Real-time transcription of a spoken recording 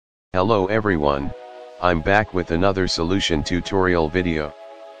Hello everyone, I'm back with another solution tutorial video.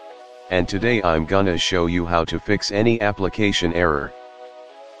 And today I'm gonna show you how to fix any application error.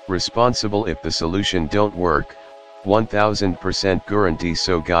 Responsible if the solution don't work, 1000% guarantee.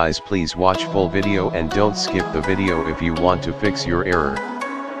 So guys, please watch full video and don't skip the video if you want to fix your error.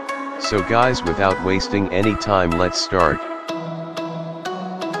 So guys, without wasting any time, let's start.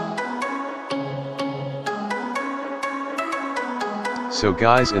 So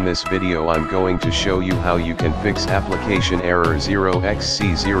guys, in this video I'm going to show you how you can fix application error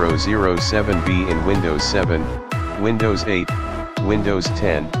 0xc0007b in Windows 7, Windows 8, Windows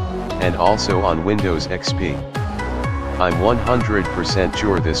 10, and also on Windows XP. I'm 100%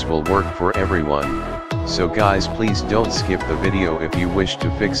 sure this will work for everyone, so guys, please don't skip the video if you wish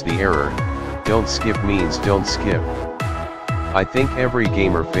to fix the error. Don't skip means don't skip. I think every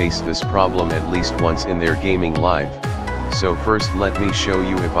gamer faced this problem at least once in their gaming life. So first let me show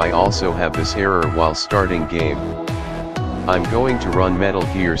you if I also have this error while starting game. I'm going to run Metal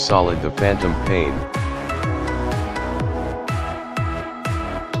Gear Solid: The Phantom Pain.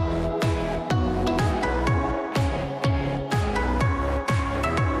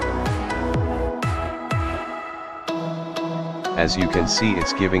 As you can see,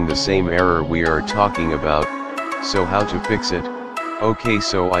 it's giving the same error we are talking about. So how to fix it? Okay,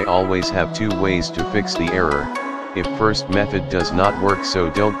 so I always have two ways to fix the error. If first method does not work, so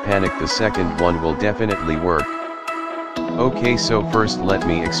don't panic, the second one will definitely work. Okay, so first let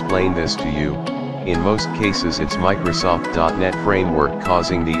me explain this to you. In most cases it's Microsoft.NET framework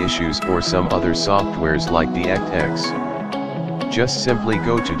causing the issues, or some other softwares like DirectX. Just simply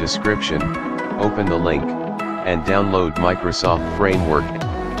go to description, open the link, and download Microsoft framework.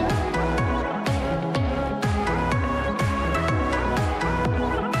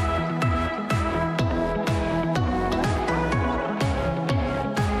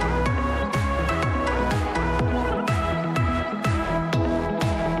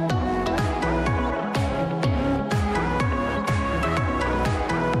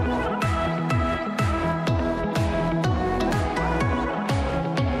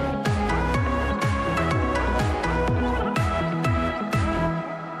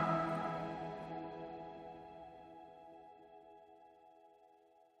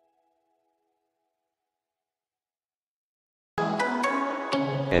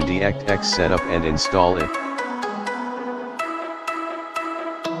 And DirectX setup and install it.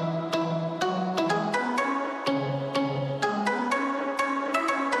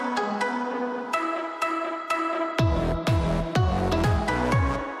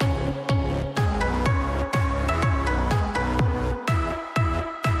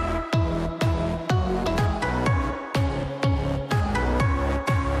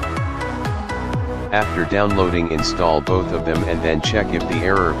 After downloading, install both of them and then check if the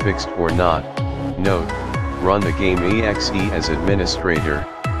error fixed or not. Note: run the game exe as administrator.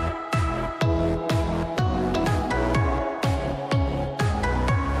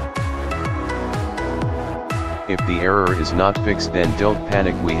 If the error is not fixed, then don't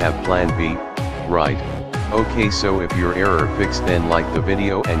panic, we have plan B, right? Okay, so if your error fixed, then like the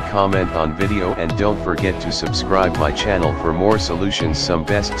video and comment on video, and don't forget to subscribe my channel for more solutions, some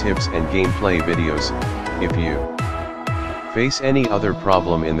best tips and gameplay videos. If you face any other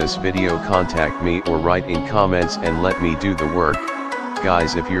problem in this video, contact me or write in comments and let me do the work.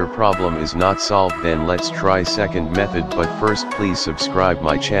 Guys, if your problem is not solved, then let's try second method, but first please subscribe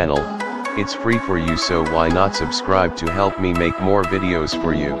my channel. It's free for you, so why not subscribe to help me make more videos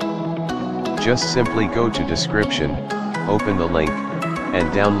for you. Just simply go to description, open the link,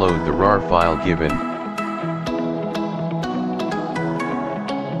 and download the RAR file given.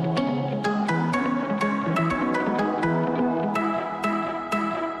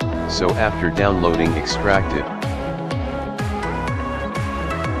 So after downloading, extract it.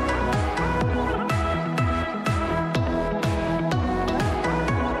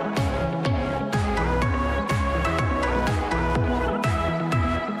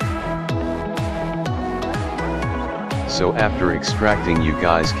 So after extracting, you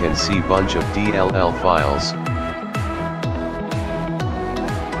guys can see bunch of DLL files.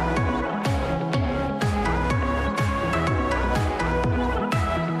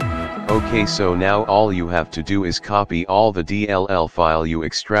 Okay, so now all you have to do is copy all the DLL file you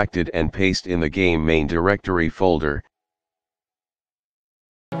extracted and paste in the game main directory folder.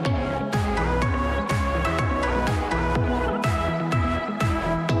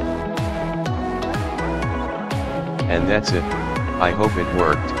 And that's it. I hope it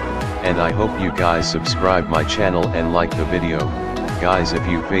worked, and I hope you guys subscribe my channel and like the video. Guys, if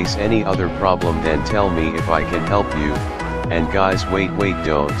you face any other problem, then tell me if I can help you, And guys, wait,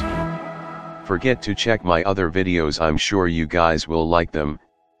 don't forget to check my other videos, I'm sure you guys will like them.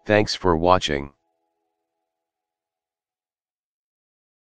 Thanks for watching.